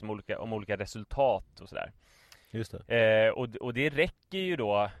 Så kan man prata om olika resultat och sådär. Just det. Och det räcker ju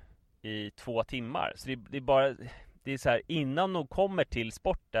då i 2 timmar. Så det är bara, det är så här, innan de kommer till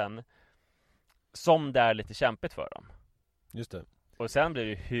sporten som det är lite kämpigt för dem. Just det. Och sen blir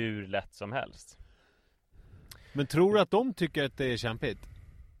det hur lätt som helst. Men tror du att de tycker att det är kämpigt?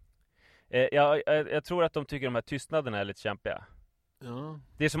 Jag tror att de tycker de här tystnaderna är lite kämpiga. Ja.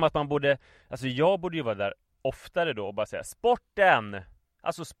 Det är som att man borde, alltså jag borde ju vara där oftare då och bara säga sporten!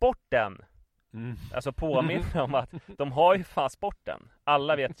 Alltså sporten! Alltså påminna om att de har ju fan sporten.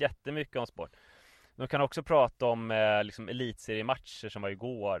 Alla vet jättemycket om sport. De kan också prata om liksom elitseriematcher som var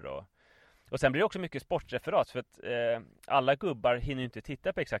igår och sen blir det också mycket sportreferat för att alla gubbar hinner ju inte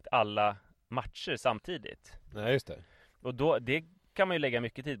titta på exakt alla matcher samtidigt. Nej, just det. Och då, det kan man ju lägga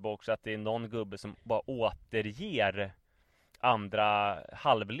mycket tid på också, att det är någon gubbe som bara återger andra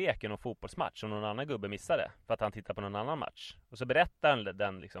halvleken och fotbollsmatch som någon annan gubbe missade för att han tittar på någon annan match. Och så berättar han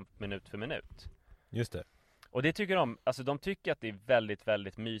den liksom minut för minut. Just det. Och det tycker de, alltså de tycker att det är väldigt,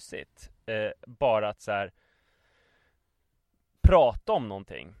 väldigt mysigt. Bara att så här prata om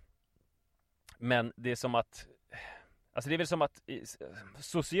någonting. Men det är som att, alltså det är väl som att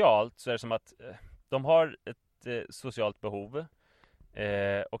socialt så är det som att de har ett socialt behov.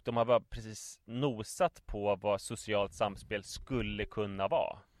 Och de har bara precis nosat på vad socialt samspel skulle kunna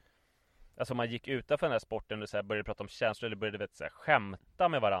vara. Alltså om man gick utanför den här sporten och så här började prata om känslor eller började så här skämta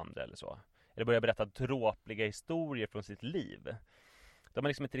med varandra eller så. Eller började berätta dråpliga historier från sitt liv. De har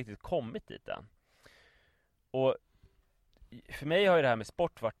liksom inte riktigt kommit dit än. Och för mig har ju det här med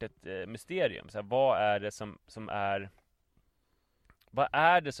sport varit ett mysterium. Så här, vad är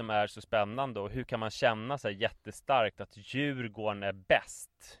det som är så spännande och hur kan man känna så här jättestarkt att Djurgården är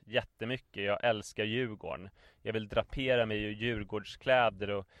bäst? Jättemycket. Jag älskar Djurgården. Jag vill drapera mig i Djurgårdskläder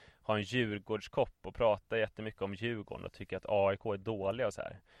och ha en Djurgårdskopp och prata jättemycket om Djurgården och tycka att AIK är dåliga och så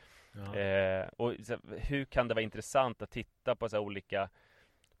här. Ja. Och så, hur kan det vara intressant att titta på så här olika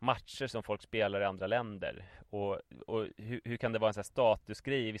matcher som folk spelar i andra länder och hur kan det vara en så här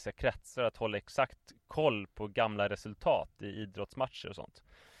statusgrej i vissa kretsar att hålla exakt koll på gamla resultat i idrottsmatcher och sånt.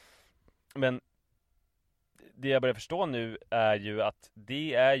 Men det jag börjar förstå nu är ju att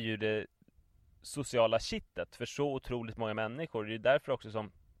det är ju det sociala kittet för så otroligt många människor. Det är därför också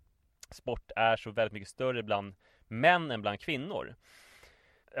som sport är så väldigt mycket större bland män än bland kvinnor.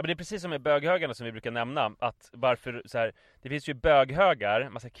 Ja, men det är precis som med böghögarna som vi brukar nämna, att varför så här, det finns ju böghögar,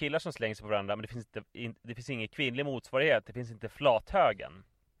 massa killar som slänger sig på varandra, men det finns ingen kvinnlig motsvarighet, det finns inte flathögen.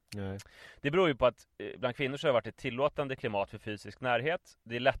 Nej. Det beror ju på att bland kvinnor så har det varit ett tillåtande klimat för fysisk närhet.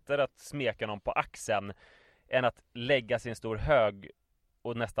 Det är lättare att smeka någon på axeln än att lägga sig i en stor hög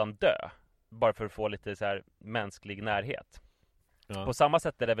och nästan dö, bara för att få lite så här mänsklig närhet. Ja. På samma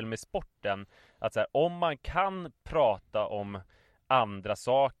sätt är det väl med sporten, att så här, om man kan prata om andra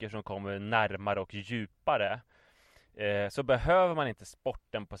saker som kommer närmare och djupare så behöver man inte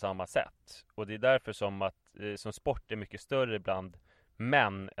sporten på samma sätt. Och det är därför som sport är mycket större bland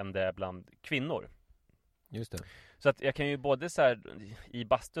män än det är bland kvinnor. Just det. Så att jag kan ju både så här, i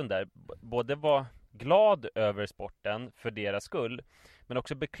bastun där både vara glad över sporten för deras skull, men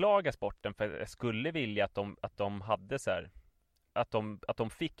också beklaga sporten för jag skulle vilja att de hade så här, att de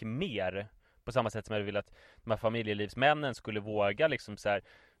fick mer. På samma sätt som jag vill att de här familjelivsmännen skulle våga liksom så här,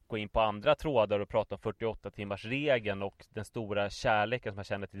 gå in på andra trådar och prata om 48 timmars regeln och den stora kärleken som man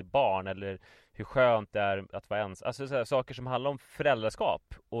känner till barn, eller hur skönt det är att vara ens. Alltså så här, saker som handlar om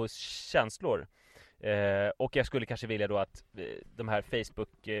föräldraskap och känslor. Och jag skulle kanske vilja då att de här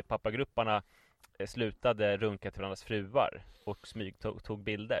Facebook-pappagrupparna slutade runka till varandras fruar och tog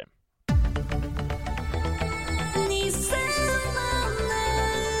bilder.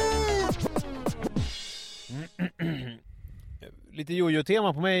 Lite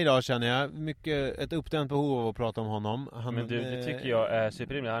jojo-tema på mig idag känner jag. Mycket ett uppdämt behov av att prata om honom. Men du, det tycker jag är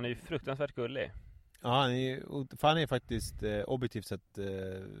superrimligt. Han är ju fruktansvärt gullig. Ja, han är faktiskt objektivt sett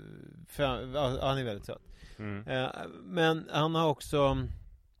han är väldigt söt. Men han har också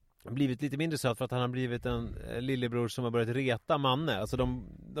blivit lite mindre söt för att han har blivit en lillebror som har börjat reta Manne. Alltså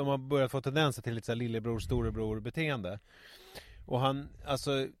de har börjat få tendenser till lite så här lillebror, storebror beteende. Och han,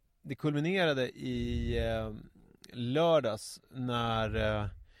 alltså det kulminerade i lördags när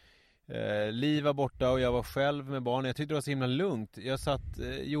Liv var borta och jag var själv med barn. Jag tyckte det var så himla lugnt.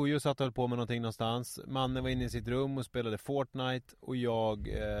 Jojo satt och höll på med någonting någonstans. Mannen var inne i sitt rum och spelade Fortnite och jag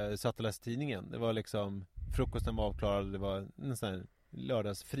satt och läste tidningen. Det var liksom, frukosten var avklarad. Det var en sån här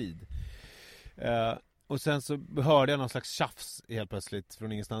lördagsfrid. Och sen så hörde jag någon slags tjafs helt plötsligt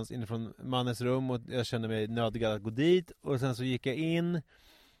från ingenstans inifrån mannens rum och jag kände mig nödgad att gå dit. Och sen så gick jag in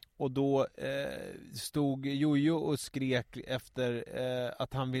och då stod Jojo och skrek efter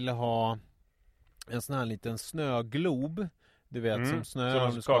att han ville ha en sån här liten snöglob. Du vet, som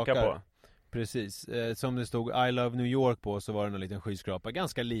snö som skakar på. Precis, som det stod I love New York på, så var det en liten skyskrapa.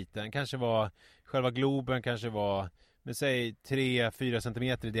 Ganska liten, kanske var själva globen, kanske var med säg 3-4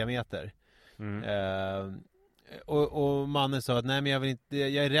 centimeter i diameter. Och mannen sa att nej, men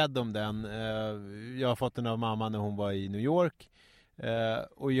jag är rädd om den. Jag har fått den av mamma när hon var i New York.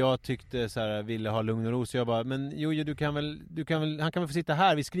 Och jag tyckte så här, ville ha lugn och ro, så jag bara, men Jojo, du kan väl, han kan väl få sitta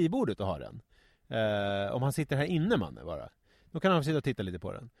här vid skrivbordet och ha den. Om han sitter här inne, mannen, bara. Då kan han få sitta och titta lite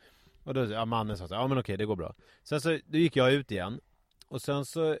på den. Och då mannen sa så här, ja men okej, det går bra. Sen så då gick jag ut igen. Och sen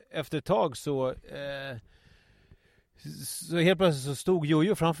så efter ett tag så helt plötsligt så stod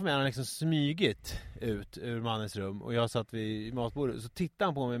Jojo framför mig. Han liksom smygit ut ur mannens rum. Och jag satt vid matbordet. Så tittade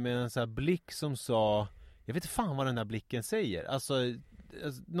han på mig med en sån här blick som sa, jag vet inte fan vad den där blicken säger. Alltså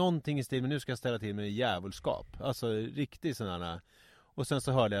någonting i stil med, nu ska jag ställa till med djävulskap. Alltså riktigt sån här. Och sen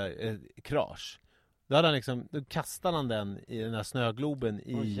så hörde jag krasch. Då hade han liksom, då kastade han den i den här snögloben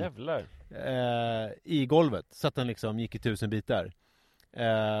i golvet. Så att den liksom gick i 1000 bitar.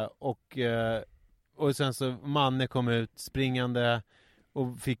 Och sen så mannen kom ut springande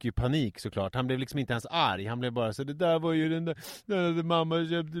och fick ju panik såklart. Han blev liksom inte ens arg. Han blev bara så, det där var ju den där mamma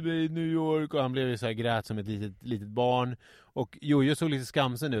köpte mig i New York. Och han blev ju så här grät som ett litet barn. Och Jojo såg lite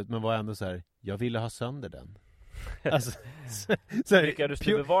skamsen ut, men var ändå så här, jag ville ha sönder den. Alltså, Lyckades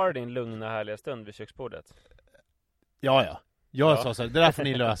du bevara din lugna härliga stund vid köksbordet? Ja. Jag sa så här, det där får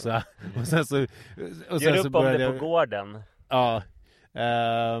ni lösa. Och sen så gör upp om det på gården. Ja.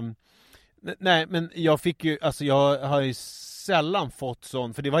 Nej, men jag fick ju, alltså jag har ju sällan fått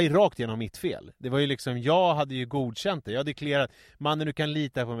sån, för det var ju rakt igenom mitt fel. Det var ju liksom, jag hade ju godkänt det. Jag hade deklarerat, mannen, du kan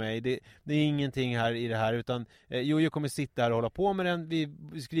lita på mig. Det är ingenting här i det här, utan Jojo kommer sitta här och hålla på med den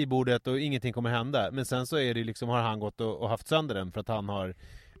vid skrivbordet och ingenting kommer hända. Men sen så är det liksom, har han gått och haft sönder den för att han har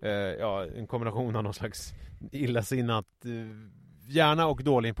en kombination av någon slags illasinnat hjärna och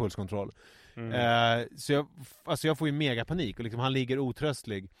dålig impulskontroll. Så jag får ju mega panik och liksom, han ligger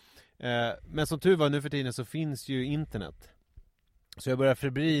otröstlig. Men som tur var, nu för tiden så finns ju internet. Så jag börjar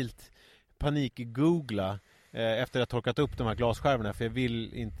febrilt panik-googla efter att ha torkat upp de här glasskärvorna, för jag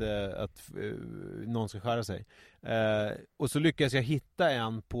vill inte att någon ska skära sig. Och så lyckas jag hitta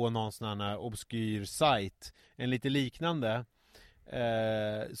en på någon sån här obskyr sajt, en lite liknande,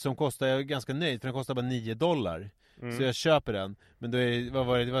 som kostar, jag är ganska nöjd för den kostar bara $9. Så jag köper den. Men då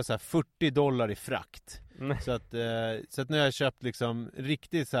det var så här $40 i frakt. Så att nu har jag köpt liksom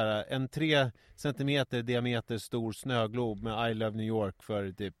riktigt så här en 3 centimeter diameter stor snöglob med I Love New York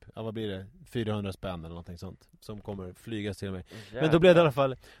för typ, vad blir det? 400 spänn eller någonting sånt, som kommer flygas till mig. Men då blev det i alla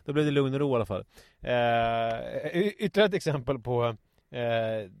fall, då blev det lugn och ro i alla fall. Ytterligare ett exempel på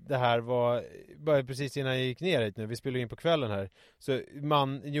det här var bara precis innan jag gick ner hit nu. Vi spelade in på kvällen här. Så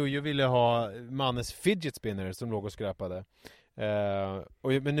Jojo ville ha Mannes fidget spinner som låg och skräpade.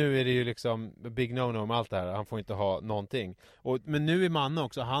 Men nu är det ju liksom big no-no med allt det här. Han får inte ha någonting. Men nu är Manne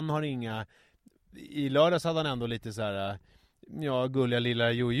också, han har inga. I lördags hade han ändå lite så här, gulliga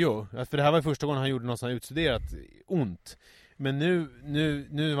lilla Jojo. För det här var första gången han gjorde något sånt utstuderat ont. Men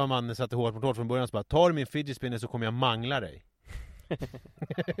nu var Manne satt hårt mot hårt från början, så bara, tar du min fidget spinner så kommer jag mangla dig.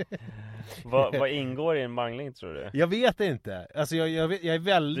 Vad ingår i en mangling, tror du? Jag vet inte. Alltså jag är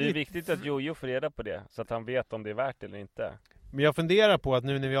väldigt... Det är viktigt att Jojo får reda på det, så att han vet om det är värt eller inte. Men jag funderar på att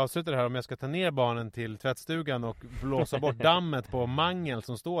nu när vi avslutar det här, om jag ska ta ner barnen till tvättstugan och blåsa bort dammet på mangel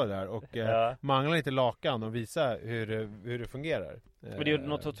som står där och mangla lite lakan och visa hur det fungerar. Men det är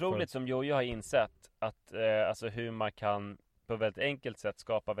något otroligt som Jojo har insett, att alltså hur man kan på väldigt enkelt sätt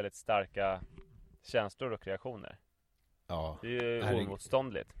skapa väldigt starka känslor och reaktioner. Ja, det är ju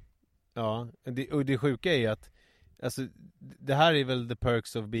oemotståndligt. Ja, och det sjuka är ju att alltså, det här är väl the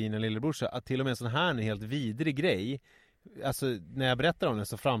perks of being en lillebrorsa, att till och med en sån här en helt vidrig grej, alltså när jag berättar om den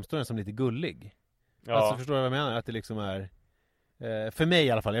så framstår den som lite gullig. Ja. Alltså förstår du vad jag menar? Att det liksom är för mig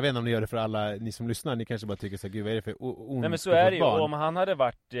i alla fall, jag vet inte om ni gör det för alla ni som lyssnar, ni kanske bara tycker så här, gud vad är det för ont. Nej, men så är det ju, om han hade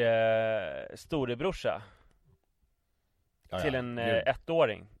varit storebrorsa till en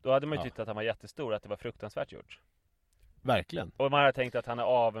ettåring, då hade man ju tyckt att han var jättestor, att det var fruktansvärt gjort. Verkligen. Och man har tänkt att han är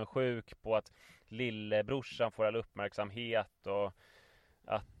avundsjuk på att lillebrorsan får all uppmärksamhet och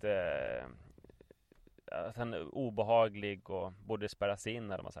att han är obehaglig och borde spärras in,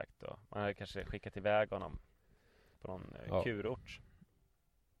 hade man sagt. Och man hade kanske skickat iväg honom på någon kurort.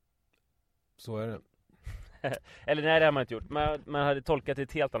 Så är det. Eller nej, det har man inte gjort. Man hade tolkat det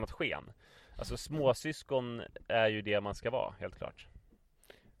ett helt annat sken. Alltså småsyskon är ju det man ska vara, helt klart.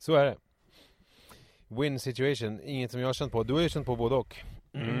 Så är det. Win situation, inget som jag har känt på. Du har ju känt på både och.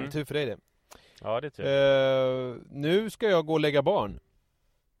 Tur för dig det. Ja, det är tur. Nu ska jag gå och lägga barn.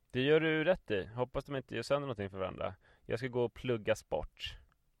 Det gör du rätt i. Hoppas de inte gör sönder någonting för varandra. Jag ska gå och plugga sport.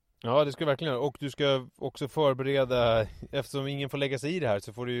 Ja, det ska verkligen göra. Och du ska också förbereda, eftersom ingen får lägga sig i det här,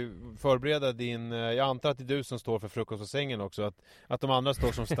 så får du förbereda din, jag antar att det är du som står för frukost och sängen också, att de andra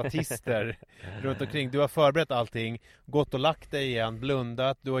står som statister runt omkring. Du har förberett allting, gått och lagt dig igen,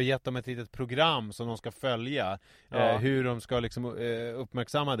 blundat, du har gett dem ett litet program som de ska följa, hur de ska liksom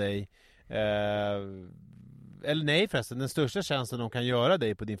uppmärksamma dig. Eller nej förresten, den största tjänsten de kan göra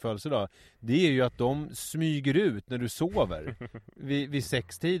dig på din födelsedag, det är ju att de smyger ut när du sover vid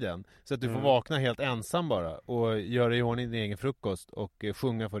 6-tiden, så att du får vakna helt ensam bara och göra i ordning din egen frukost och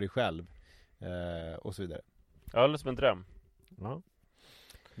sjunga för dig själv och så vidare. Ja, det låter som en dröm. Ja.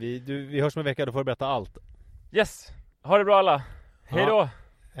 Vi hörs om en vecka, då får du berätta allt. Yes, ha det bra alla. Hej då.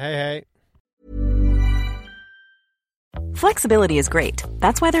 Hej hej. Flexibility is great.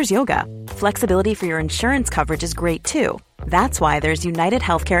 That's why there's yoga. Flexibility for your insurance coverage is great too. That's why there's United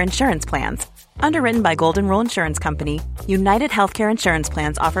Healthcare Insurance Plans. Underwritten by Golden Rule Insurance Company, United Healthcare Insurance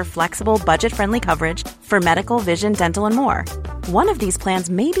Plans offer flexible, budget-friendly coverage for medical, vision, dental, and more. One of these plans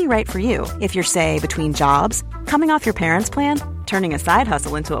may be right for you if you're, say, between jobs, coming off your parents' plan, turning a side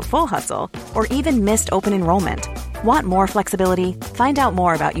hustle into a full hustle, or even missed open enrollment. Want more flexibility? Find out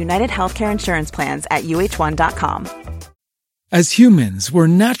more about United Healthcare Insurance Plans at uh1.com. As humans, we're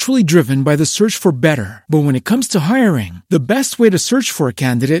naturally driven by the search for better. But when it comes to hiring, the best way to search for a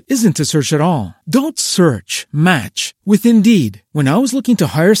candidate isn't to search at all. Don't search, match with Indeed. When I was looking to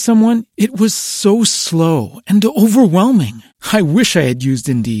hire someone, it was so slow and overwhelming. I wish I had used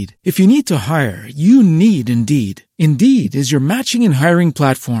Indeed. If you need to hire, you need Indeed. Indeed is your matching and hiring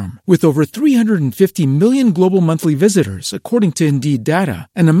platform with over 350 million global monthly visitors, according to Indeed data,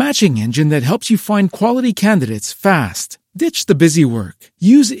 and a matching engine that helps you find quality candidates fast. Ditch the busy work.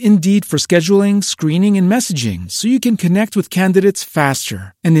 Use Indeed for scheduling, screening, and messaging so you can connect with candidates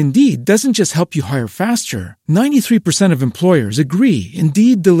faster. And Indeed doesn't just help you hire faster. 93% of employers agree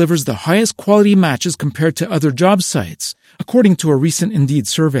Indeed delivers the highest quality matches compared to other job sites, according to a recent Indeed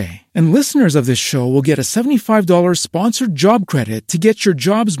survey. And listeners of this show will get a $75 sponsored job credit to get your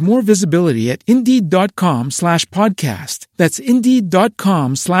jobs more visibility at Indeed.com/podcast. That's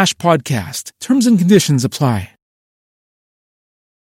Indeed.com/podcast. Terms and conditions apply.